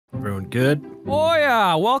Everyone good? Oh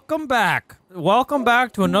yeah, welcome back. Welcome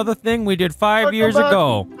back to another thing we did 5 years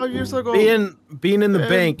ago. 5 years ago. Being in the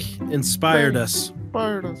bank inspired us.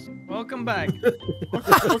 Welcome back.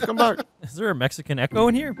 Welcome back. Is there a Mexican echo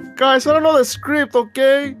in here? Guys, I don't know the script,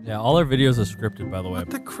 okay? Yeah, all our videos are scripted, by the way.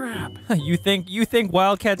 What the crap? You think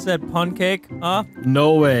Wildcat said pun cake, huh?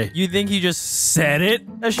 No way. You think he just said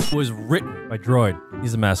it? That shit was written by Droid.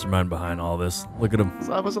 He's the mastermind behind all this. Look at him.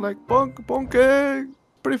 So I was like, bonke.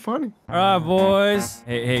 Pretty funny. All right, boys.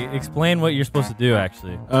 Hey, explain what you're supposed to do,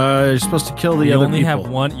 actually. You're supposed to kill the other people.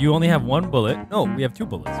 You only have one bullet. No, we have 2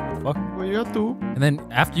 bullets. What the fuck? Well, you have to. And then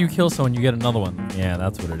after you kill someone, you get another one. Yeah,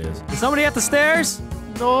 that's what it is. Is somebody at the stairs?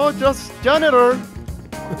 No, just janitor.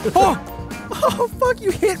 Oh, fuck,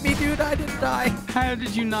 you hit me, dude. I didn't die. How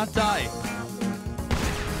did you not die?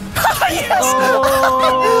 Yes!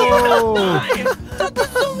 Oh!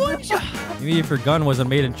 Maybe if your gun wasn't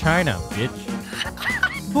made in China, bitch.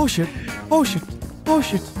 Oh shit. Oh shit. Oh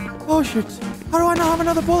shit. Oh shit. How do I not have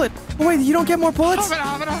another bullet? Oh wait, you don't get more bullets?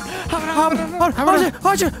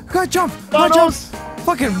 Oh shit. God, jump. God, jump.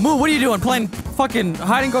 Fucking move. What are you doing? Playing fucking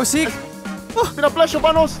hide and go seek? It's been a pleasure,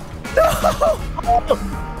 Vanos.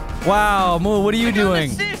 Wow, Moo, what are you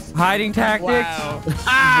doing? Hiding tactics?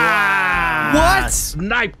 Wow. What?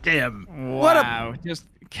 Sniped him. Wow. Just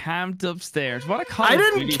camped upstairs. What a Call I of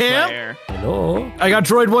didn't Duty camp. player. Hello? I got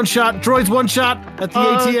droid one shot. Droid's one shot at the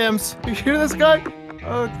ATMs. You hear this guy?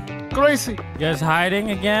 Crazy. You guys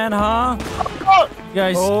hiding again, huh? Oh! You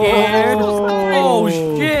guys scared? Oh. Oh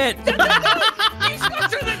shit. You shot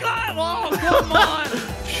through the glass wall. Come on.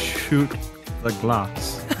 Shoot the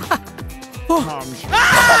glass.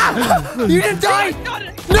 You didn't die!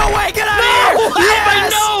 No way, get out of here!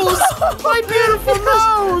 Yes! My beautiful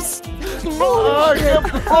nose!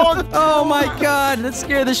 Oh my god, that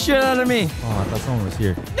scared the shit out of me. Oh, I thought someone was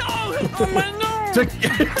here. No, it's on my nose.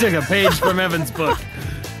 Took a page from Evan's book.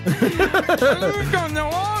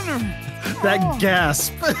 That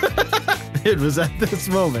gasp. It was at this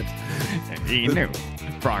moment. He knew.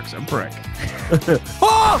 Brock's a prick.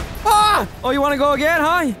 Oh, you want to go again,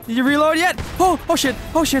 huh? Did you reload yet? Oh shit.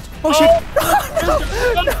 Oh shit. Oh shit.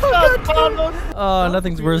 Oh,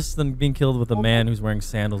 nothing's worse than being killed with a man who's wearing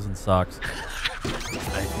sandals and socks.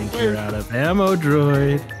 I think you're out of ammo,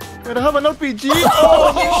 droid. Wait, I have an RPG.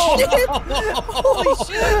 Oh shit! Holy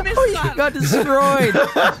shit, I missed You that. got destroyed.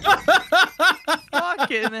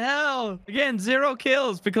 Fucking hell. Again, 0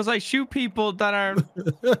 kills because I shoot people that are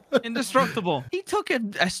indestructible. He took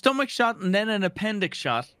a stomach shot and then an appendix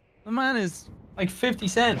shot. The man is like 50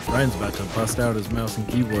 cents. Ryan's about to bust out his mouse and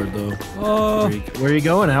keyboard, though. Oh, Where are you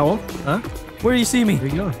going, Owl? Huh? where do you see me? Where are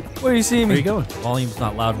you going? Where do you see me? Where are you going? Volume's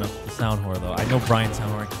not loud enough for the sound whore, though. I know Brian's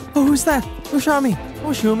sound whore. Oh, who's that? Who shot me?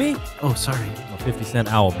 Don't shoot me. Oh, sorry. I'm a 50-cent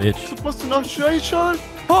owl, bitch. Supposed to not shoot each other?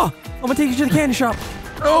 Oh, I'm gonna take you to the candy shop.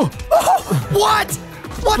 Oh! What?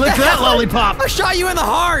 What Lick the that hell? lollipop! I shot you in the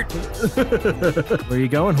heart. Where are you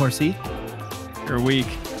going, horsey? You're weak.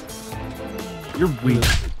 You're weak.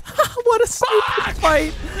 What a stupid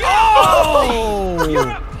fight. Oh! You're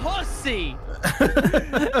a pussy.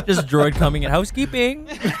 Just droid coming in. Housekeeping.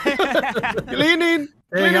 Cleaning.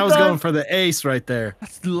 Dang, I was going for the ace right there.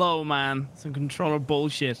 That's low, man. Some controller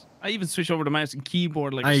bullshit. I even switched over to mouse and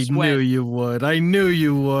keyboard like I sweat. knew you would. I knew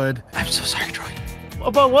you would. I'm so sorry, Troy.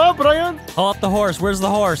 About what, Brian? Call up the horse. Where's the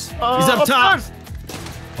horse? He's up top. Upstairs.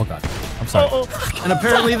 Oh, God. I'm sorry. And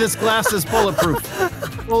apparently this glass is bulletproof.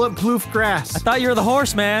 Bulletproof grass. I thought you were the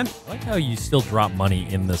horse, man. I like how you still drop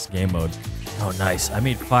money in this game mode. Oh, nice. I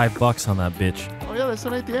made $5 on that bitch. Oh, yeah, there's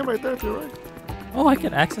an ATM right there, too, right? Oh, I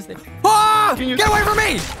can access it. Ah! Can you- Get away from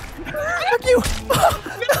me! Fuck you!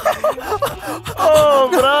 Oh,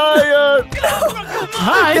 Brian!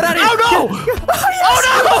 Hi. Get out of here! Oh,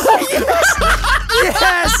 no!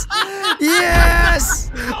 Yes!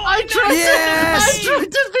 Yes! I tried Yes! to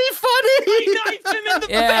be funny. Knifed him in the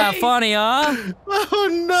Yeah, face. funny, huh? Oh,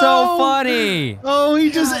 no. So funny. Oh,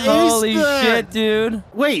 he just aced Holy that. shit, dude.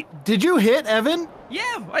 Wait, did you hit Evan? Yeah,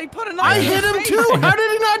 I put a knife I in hit his him face. too. How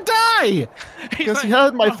did he not die? Because he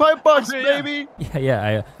had my $5, baby.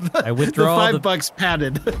 Yeah, I The withdraw $5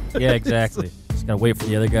 padded. Yeah, exactly. Just gotta wait for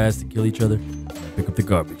the other guys to kill each other. Pick up the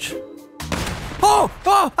garbage. Oh!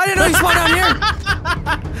 I didn't know you spawned down here!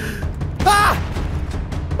 Ah!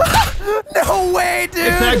 No way, dude!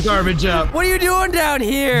 Pick that garbage up. What are you doing down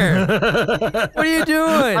here? What are you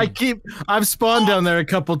doing? I've spawned down there a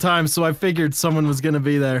couple times, so I figured someone was gonna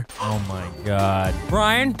be there. Oh my god.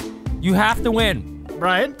 Brian, you have to win.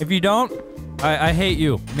 Brian? If you don't, I hate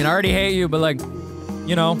you. I mean, I already hate you, but like,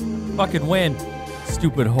 you know, fucking win.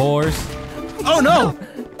 Stupid whores. Oh no!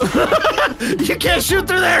 You can't shoot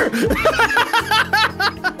through there!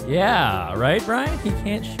 Yeah, right, Brian? He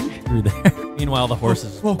can't shoot through there. Meanwhile, the horse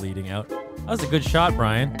is bleeding out. That was a good shot,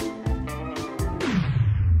 Brian.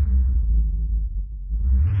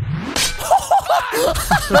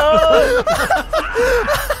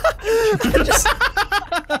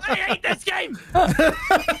 I hate this game. What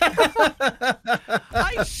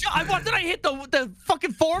did I hit the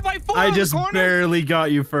fucking 4x4? I just barely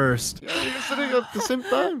got you first. You're sitting at the same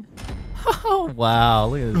time. Oh wow!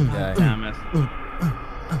 Look at this guy. Damn it.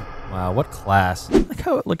 Wow, what class?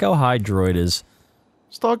 Look how high Droid is.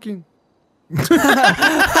 Stalking.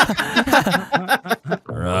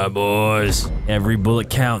 Alright, boys. Every bullet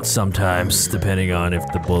counts sometimes, depending on if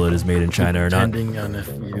the bullet is made in China or not. Depending on if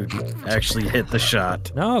you actually hit the shot.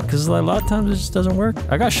 No, because a lot of times it just doesn't work.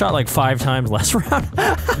 I got shot like 5 times last round.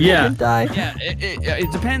 Yeah. I didn't die. Yeah, it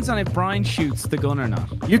depends on if Brian shoots the gun or not.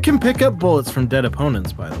 You can pick up bullets from dead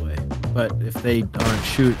opponents, by the way. But if they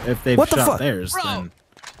aren't if they've What the shot fuck? theirs, Bro. then...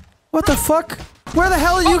 What the fuck? Where the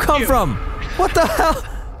hell did you come from? What the hell?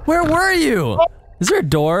 Where were you? Is there a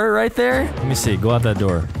door right there? Let me see. Go out that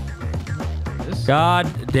door. God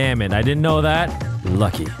damn it. I didn't know that.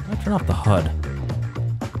 Lucky. I'll turn off the HUD.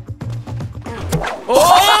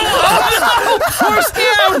 Horse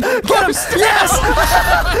down! Get him! Yes!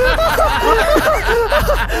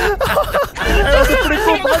 That was a pretty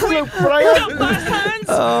cool backflip, Brian.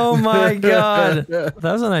 Oh my god. That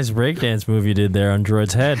was a nice breakdance move you did there on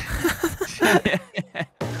Droid's head.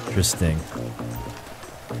 Interesting.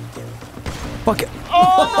 Fuck it.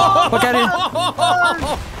 Fuck out of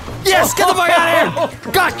here. Yes! Get the fuck out of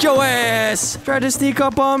here! Got your ass! Tried to sneak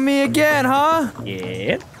up on me again, huh?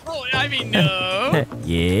 Yeah. Oh, I mean, no.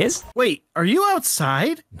 Yes? Wait, are you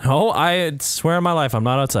outside? No, I swear on my life, I'm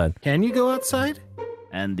not outside. Can you go outside?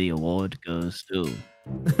 And the award goes to...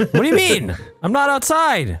 What do you mean? I'm not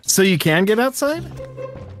outside. So you can get outside?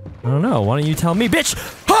 I don't know. Why don't you tell me, bitch?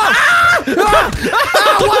 Ah! Ah!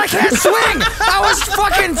 What? I can't swing! I was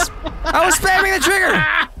spamming the trigger!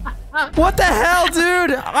 What the hell,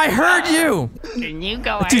 dude? I heard you! Can you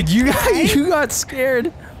go Dude, you got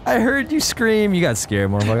scared. I heard you scream. You got scared,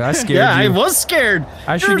 motherfucker. I scared Yeah, you. I was scared.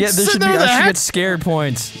 I should get I should get scared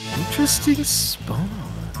points. Interesting spawn.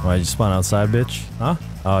 Why you spawn outside, bitch? Huh?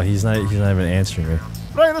 Oh, he's not even answering me.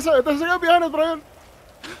 Brian, there's a guy behind us, Brian.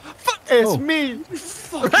 It's me.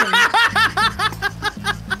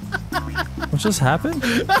 What just happened?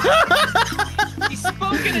 He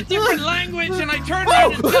spoke in a different language and I turned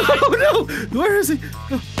around and died. Oh no! Where is he?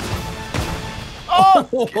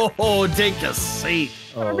 Oh, take a seat.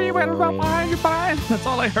 That's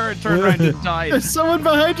all I heard. Turned around and died. There's someone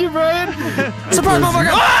behind you, Brian. Surprise,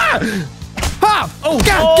 motherfucker! Ah! Ah! Oh,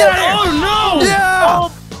 get out of here! Oh no! Yeah!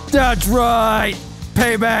 That's right!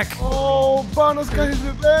 Payback! Oh, Vanos got his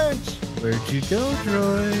revenge. Where'd you go,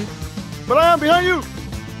 droid? Brian, behind you.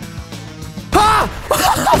 Ah!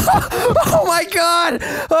 Oh my god!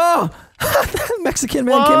 Oh! That Mexican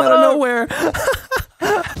man came out of nowhere.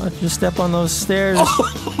 Why'd you step on those stairs? Okay,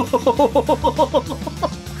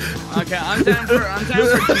 I'm down for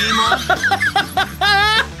Gmod.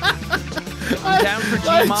 I'm down for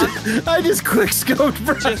Gmod. I just quick scoped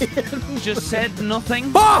Brian. Just said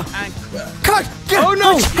nothing. Ah! And Cut! Get Oh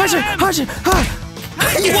no! How's it?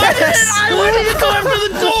 Yes! I wanted to go after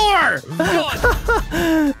the door!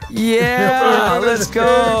 Yeah! Let's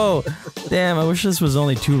go! Damn, I wish this was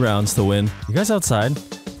only 2 rounds to win. You guys outside?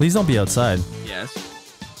 Please don't be outside. yes.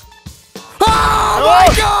 Oh my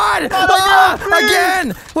god! Ah,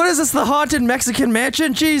 again! What is this, the haunted Mexican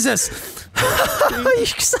mansion? Jesus!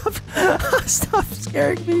 Stop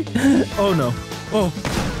scaring me. Oh no. Oh,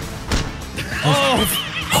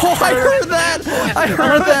 I heard that! I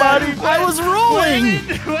heard that! I was rolling!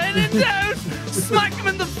 When in doubt, smack him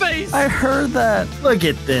in the face. I heard that! Look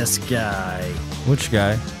at this guy. Which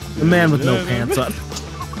guy? The man with no pants on.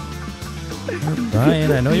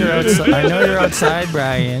 Brian, I know you're outside. I know you're outside,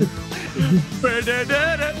 Brian.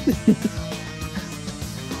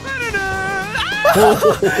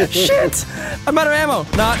 Shit! I'm out of ammo.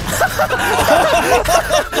 Not.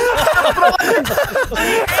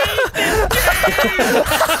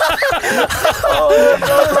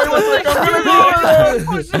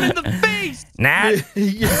 Push him in the face. Nah.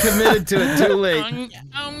 You committed to it too late.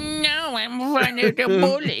 Oh no, I'm running the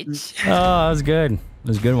bullets. Oh, that was good. It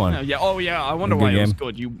was a good one. Yeah. Oh yeah. I wonder Good why it was game.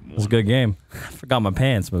 good. You. It was a good game. I forgot my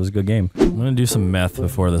pants, but it was a good game. I'm gonna do some meth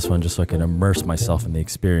before this one just so I can immerse myself in the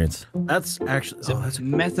experience. That's actually. Oh, that's a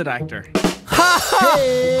method actor.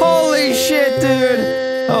 Holy shit,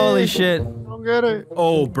 dude! Holy shit. don't get it.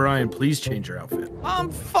 Oh, Brian, please change your outfit.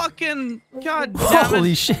 I'm fucking god damn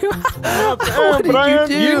Holy it. shit. Damn, What did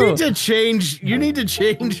Brian. you You do? need to change. You need to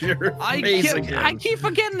change your face I again. keep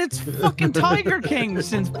forgetting it's fucking Tiger King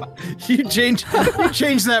since You changed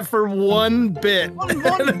that for one bit.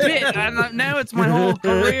 one bit, and now it's my whole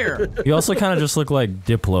career. You also kind of just look like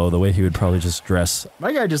Diplo, the way he would probably just dress.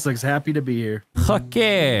 My guy just looks happy to be here.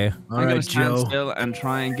 Okay. All I'm gonna right, stand Joe. still and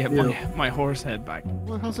try and get my horse head back.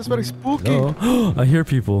 My house is very spooky. Oh, I hear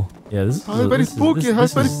people. Yeah, this is House is very spooky.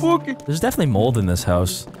 House very spooky. There's definitely mold in this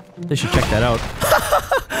house. They should check that out.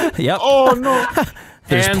 Yep. Oh no.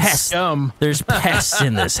 There's And pests. scum. There's pests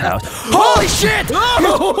in this house. Holy shit!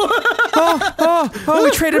 Oh,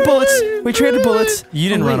 we traded bullets. We traded bullets. You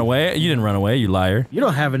didn't run away. You didn't run away, you liar. You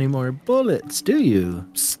don't have any more bullets, do you?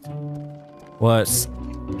 Psst. What?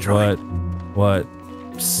 Droid. What?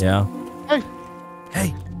 Yeah. Hey. Hey,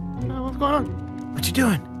 What's going on? what you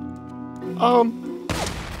doing?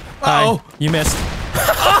 Hi. You missed.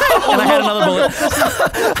 And I had another bullet.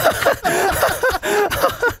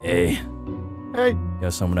 Hey, Hey.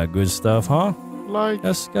 got some of that good stuff, huh? Like,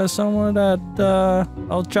 Got some of that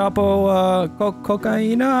El Chapo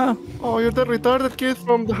cocaina. oh, you're the retarded kid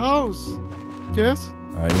from the house. Yes?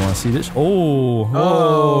 All right, you want to see this?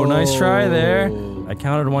 Oh, nice try there. I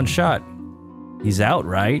counted one shot. He's out,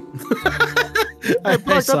 right?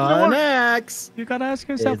 I saw an axe. You gotta ask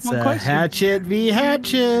yourself It's one a question. hatchet v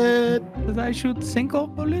hatchet. Did I shoot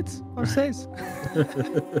 5 bullets or 6?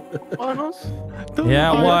 Manos?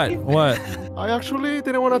 Yeah, what? I actually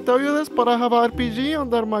didn't want to tell you this, but I have an RPG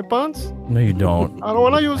under my pants. No, you don't. I don't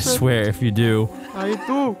want to I use it. swear, if you do. I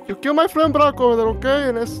do. You killed my friend Brock over there, okay?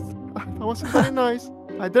 And that wasn't very nice.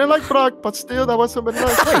 I didn't like Brock, but still, that wasn't very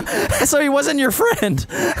nice. So he wasn't your friend.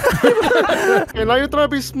 And now you're trying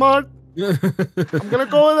to be smart. I'm gonna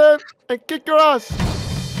go over there and kick your ass.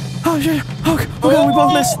 Oh shit! Oh, okay, we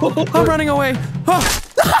both missed. I'm running away. Oh.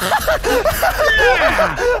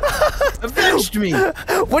 Avenged me.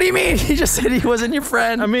 What do you mean? He just said he wasn't your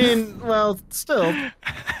friend. I mean, well, still.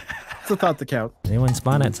 It's a thought to count. Anyone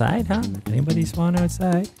spawn outside, huh? Anybody spawn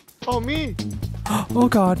outside? Oh, me. Oh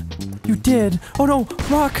god, you did. Oh no,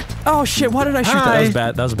 Rock. Oh shit, why did I shoot that? That Hi. was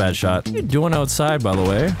bad. That was a bad shot. What are you doing outside, by the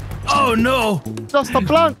way? Oh no! Just a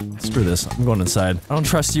plank. Screw this. I'm going inside. I don't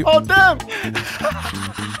trust you. Oh, damn.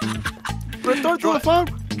 Return to the farm.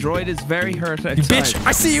 Droid is very hurt outside. You bitch!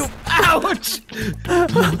 I see you! Ouch!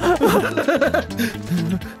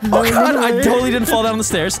 Oh god, I totally didn't fall down the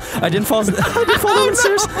stairs. I didn't fall down the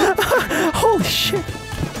stairs. Holy shit.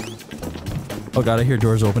 Oh god, I hear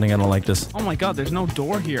doors opening. I don't like this. Oh my god, there's no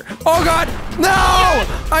door here. Oh god! No!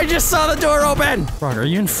 I just saw the door open! Rock, are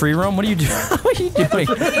you in free roam? What are you doing? What are you doing?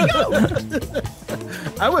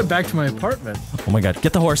 I went back to my apartment. Oh my god,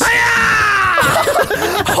 get the horse.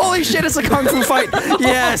 Holy shit, it's a kung fu fight!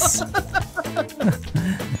 Yes!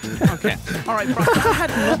 Okay. All right, bro. That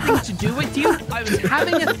had nothing to do with you. I was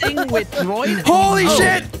having a thing with Droid. Holy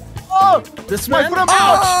shit! Oh, This my man? friend.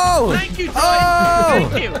 Oh! Thank you, Droid. Oh!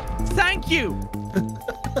 Thank you. Thank you.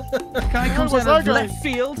 Guy comes was out of that guy? left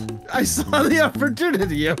field. I saw the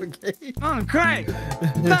opportunity, okay? Oh, great.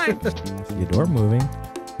 Thanks. See a door moving.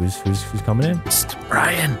 Who's coming in? Psst,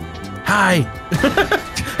 Brian. Hi.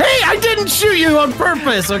 Hey, I didn't shoot you on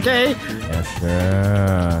purpose, okay? Yeah,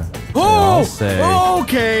 sure. Oh, I'll say.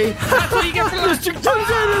 okay. That's what you get for that. Mr. comes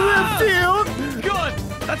out of left field. Good.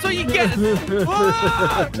 That's what you get.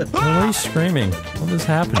 Ah! Why are you screaming? What is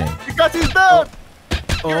happening? Because he's dead.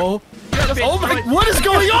 Oh. Bitch, Oh my, Droid. what is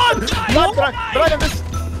going on? Brian, this.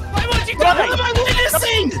 Why won't you go? What am I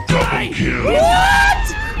witnessing?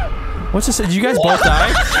 What? What's this? Did you guys both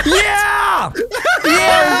die? Yeah!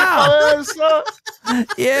 Yeah!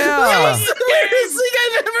 Yeah! Weirdest thing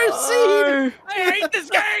I've ever seen. I hate this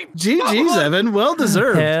game. GG's, Evan. Well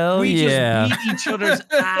deserved. Hell We yeah. just beat each other's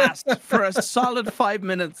ass for a solid 5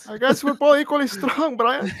 minutes. I guess we're both equally strong,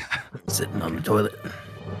 Brian. Sitting on the toilet.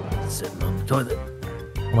 Sitting on the toilet.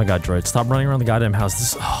 Oh my god, Droid, stop running around the goddamn house.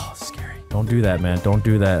 This is scary. Don't do that, man. Don't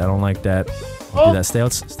do that. I don't like that. Don't do that. Stay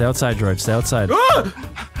outside, Droid. Stay outside.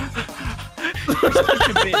 You're such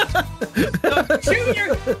a bitch. Don't shoot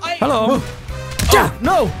your... Hello. Oh,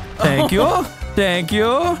 no. Thank you. Thank you.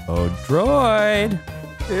 Oh, Droid.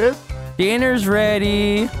 Yes. Dinner's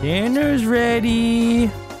ready. Dinner's ready.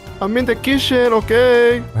 I'm in the kitchen,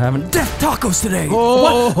 okay? We're having death tacos today.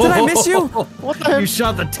 Oh. What? Did I miss you? What the heck? You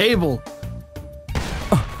shot the table.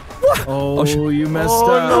 What? Oh, shit. you messed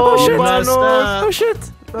Oh, up. no, you shit. messed Vanos. up. Oh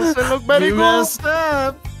shit. Doesn't look very You good. messed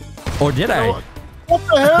up. Or did I? What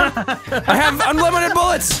the hell? I have unlimited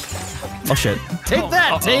bullets. Oh shit. Take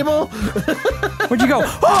that, table. Where'd you go?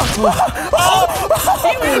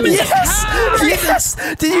 Yes! Yes!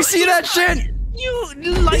 Did you see that shit?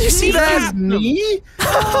 Did you see that? Me?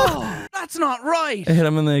 Oh, that's not right. I hit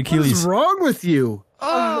him in the What is Achilles. wrong with you?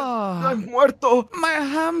 Oh, I'm muerto. my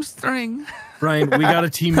hamstring. Brian, we gotta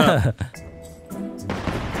team up.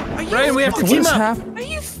 Brian, we have to What team is up. happening? Are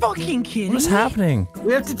you fucking kidding What is me? happening?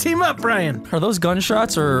 We have to team up, Brian. Are those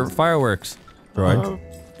gunshots or fireworks? Droid.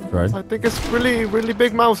 Droid. I think it's really, really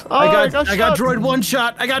big mouse. Oh, I got shot. droid one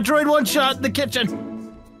shot. I got droid one shot in the kitchen.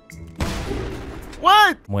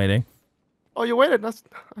 What? I'm waiting. Oh, you waited. I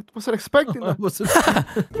wasn't expecting that.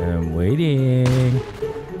 I'm waiting.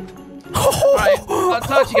 Alright, I'll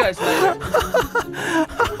talk to you guys later.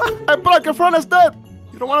 Hey, Brock, your friend is dead.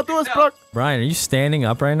 You don't want to do this, Brock. Brian, are you standing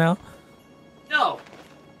up right now? No.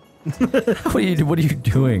 What are you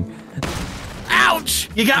doing? Ouch!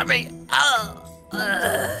 You got me.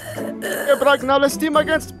 Hey, Brock, now let's team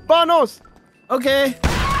against Vanos. Okay.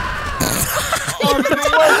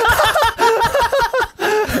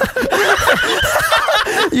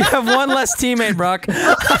 You have one less teammate, Brock.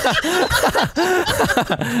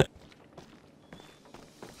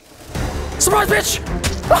 Surprise, bitch!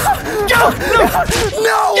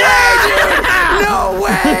 No way, dude! No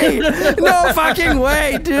way! No fucking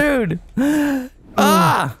way, dude!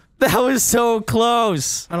 Ah! That was so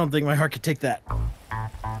close. I don't think my heart could take that.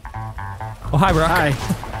 Oh, hi, Brock. Hi.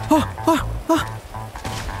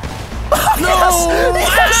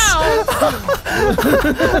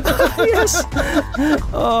 Yes!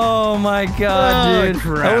 Oh my god, dude.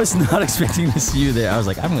 crap. I was not expecting to see you there. I was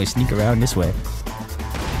like, I'm gonna sneak around this way.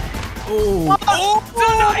 Oh.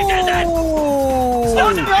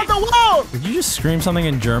 Stand on the wall. Did you just scream something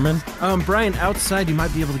in German? Brian, outside you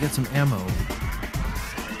might be able to get some ammo.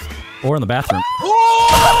 Or in the bathroom?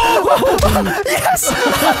 Yes!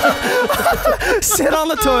 Sit on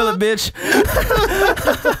the toilet, bitch.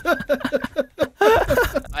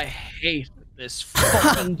 I hate this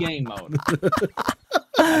fucking game mode.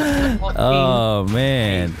 Oh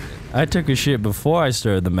man, I took a shit before I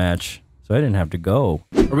started the match, so I didn't have to go.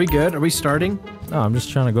 Are we good? Are we starting? No, I'm just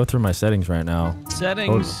trying to go through my settings right now.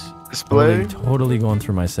 Settings, Display. Totally going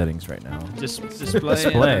through my settings right now.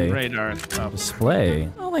 display, and radar. Oh. Display. I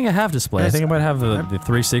don't think I have display. I think I might have the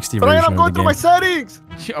 360 Brian, version I'm of going the through game. my settings.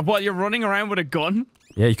 What, you're running around with a gun?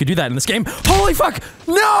 Yeah, you could do that in this game. Holy fuck!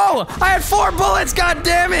 No! I had 4 bullets. God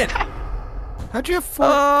damn it! How'd you have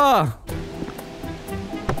 4?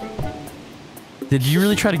 Did you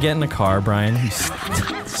really try to get in the car, Brian? You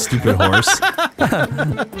stupid horse.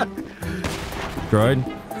 Droid?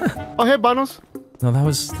 Oh, hey, Vanos. No, that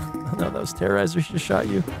was Terroriser. She just shot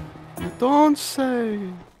you. Don't say. It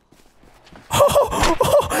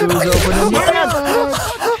was open.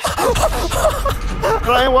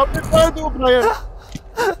 Brian, what did I do, Brian?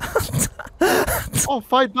 Oh,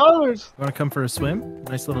 $5. Want to come for a swim?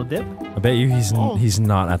 Nice little dip. I bet you he's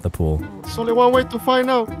not at the pool. There's only one way to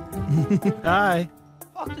find out. Hi.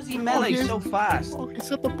 Fuck does he melee so fast? Oh,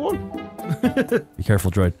 he's at the pool. Be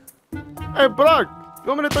careful, Droid. Hey, Brock. You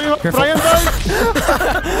want me to tell you how Careful. Brian died?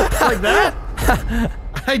 Like that?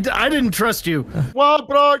 I didn't trust you. Wow,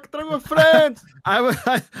 Brock. Traigo friends.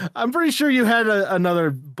 I'm pretty sure you had another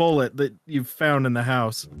bullet that you found in the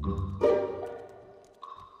house.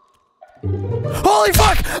 Holy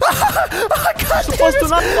fuck! God Supposed to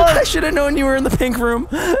knock damn it! I first. should have known you were in the pink room.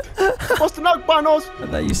 Supposed to knock, Vanos. I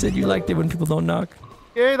thought you said you liked it when people don't knock.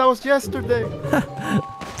 Yeah, that was yesterday.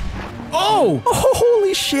 Oh! Oh,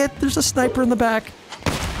 holy shit! There's a sniper in the back.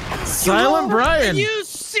 Silent Brian. Are you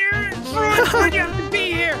serious? Droid, you have to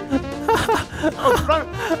be here. Oh, Brian.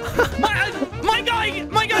 My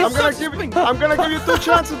guy I'm sucks. gonna give you 2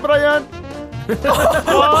 chances, Brian. One.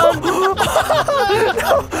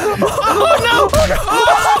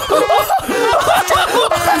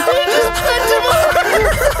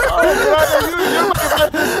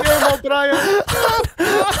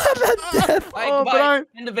 Oh, Brian, Bye, Brian.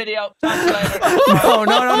 End the video. Talk to you later.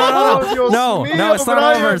 No, it's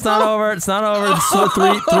not over. It's not over. It's not over. It's so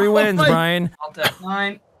three wins, Brian. I'll take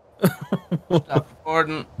 9. Stop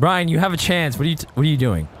recording. Brian, you have a chance. What are you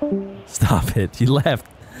doing? Stop it. He left.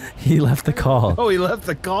 He left the call. Oh, he left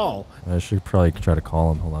the call. I should probably try to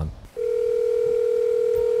call him. Hold on.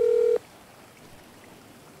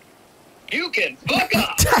 You can fuck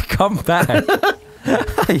up. Come back.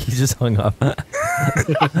 He just hung up.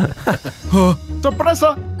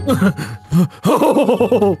 Sorpresa.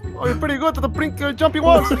 Oh, you're pretty good at the brink jumping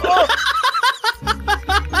walls. Oh.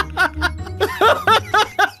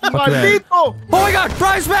 Fuck that. Maldito! Oh my god,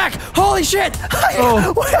 Brian's back! Holy shit!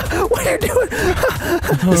 Oh. What are you doing?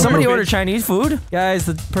 Did somebody order Chinese food? Guys,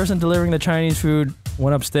 the person delivering the Chinese food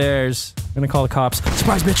went upstairs. I'm gonna call the cops.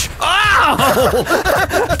 Surprise, bitch!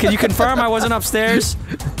 Ow! Can you confirm I wasn't upstairs?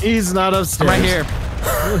 He's not upstairs. I'm right here.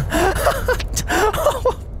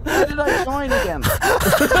 Why did I join again?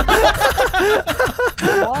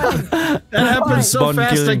 Why? That happened so Bun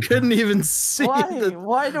fast killing. I couldn't even see.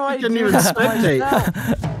 Why do I couldn't do even that spectate. myself?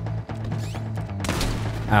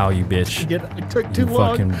 Ow, you bitch. I took too You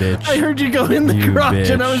long. fucking bitch. I heard you go in the You garage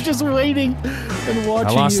and I bitch. was just waiting and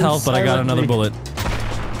watching. I lost you health, but I got another silently. bullet.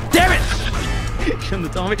 Damn it! Shouldn't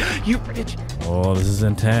have told me. You bitch. Oh, this is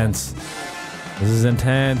intense. This is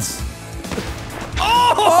intense.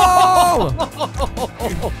 Oh!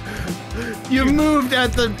 You moved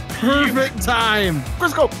at the perfect time.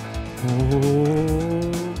 Crisco!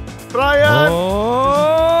 Oh. Brian!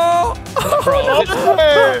 Oh.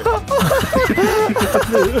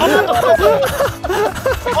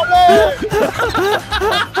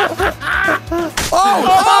 Ole!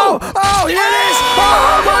 Oh! Oh! Here it is!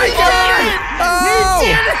 Oh my god! Oh!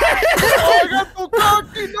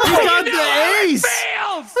 He got the ace.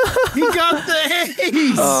 He got the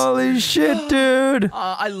ace. Holy shit, dude!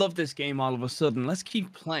 I love this game all of a sudden. Let's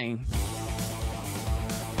keep playing.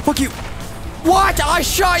 Fuck you! What? I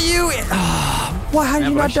shot you! Why? How did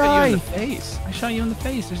you but I not shot you in die? the face. I shot you in the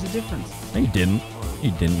face. There's a difference. No, you didn't.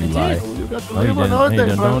 You didn't. You lie. You got to No, you live didn't. another No, you thing,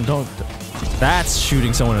 didn't. bro. Don't. That's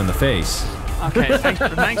shooting someone in the face. Okay,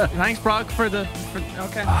 thanks, Brock, for the.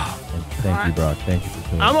 Okay. Oh, thank you, Brock. Thank you for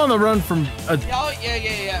doing I'm on the run from Oh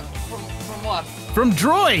yeah. From what? from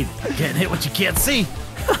droid. Can't hit what you can't see.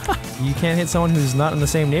 You can't hit someone who's not in the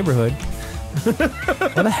same neighborhood.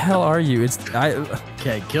 Where the hell are you?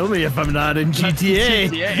 Can't kill me if I'm not in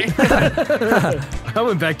GTA. I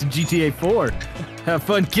went back to GTA 4. Have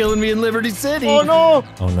fun killing me in Liberty City. Oh no!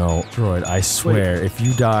 Oh no, Droid, I swear, if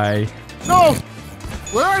you die... No!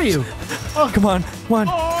 Where are you? Come on, come on,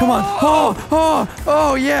 come on.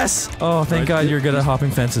 Oh, yes. Oh, thank God you're good at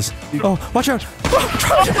hopping fences. Oh, watch out.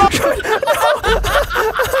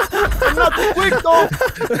 I'm not quick though!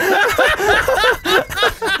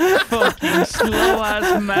 Fucking slow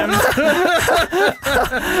ass man.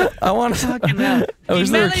 I want to... Fucking hell. I wish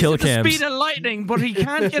He there were melees kill at the cams. speed of lightning, but he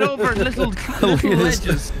can't get over little Look at this.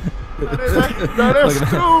 ledges. That is Look at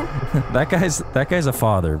true! That guy's a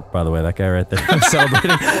father, by the way. That guy right there. I'm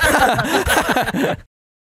celebrating.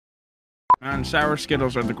 Man, sour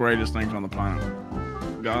Skittles are the greatest things on the planet.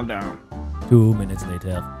 God damn. 2 minutes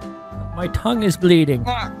later. My tongue is bleeding.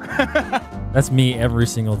 That's me every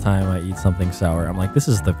single time I eat something sour. I'm like, this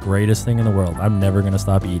is the greatest thing in the world. I'm never gonna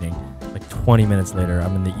stop eating. Like 20 minutes later,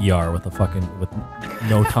 I'm in the ER with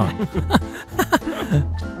no tongue.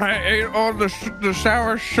 I ate all the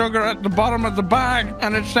sour sugar at the bottom of the bag,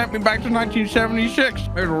 and it sent me back to 1976.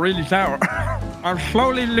 It was really sour. I'm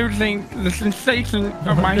slowly losing the sensation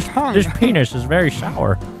of my tongue. This penis is very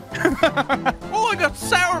sour. Oh, I got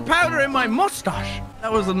sour powder in my mustache.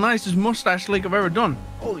 That was the nicest mustache lick I've ever done.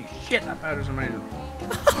 Holy shit, that powder's amazing.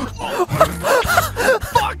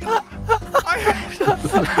 Fuck!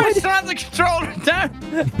 I slammed the controller down.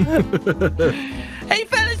 Hey,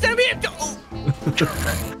 fellas, I'm here.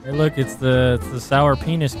 Hey, look, it's the sour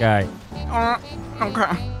penis guy.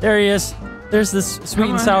 Okay. There he is. There's this sweet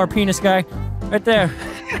and sour penis guy. Right there.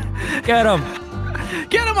 Get him.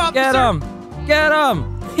 Get him up, Get him. Get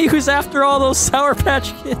him. He was after all those Sour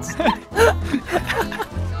Patch Kids.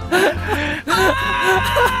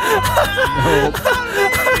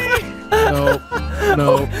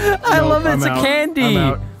 No. I love it. It's a candy.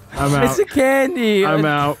 I'm out. It's a candy. I'm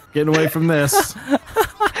out. Getting away from this.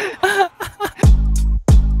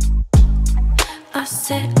 I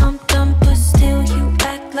said I'm done, but still you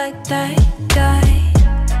act like that guy.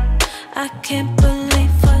 I can't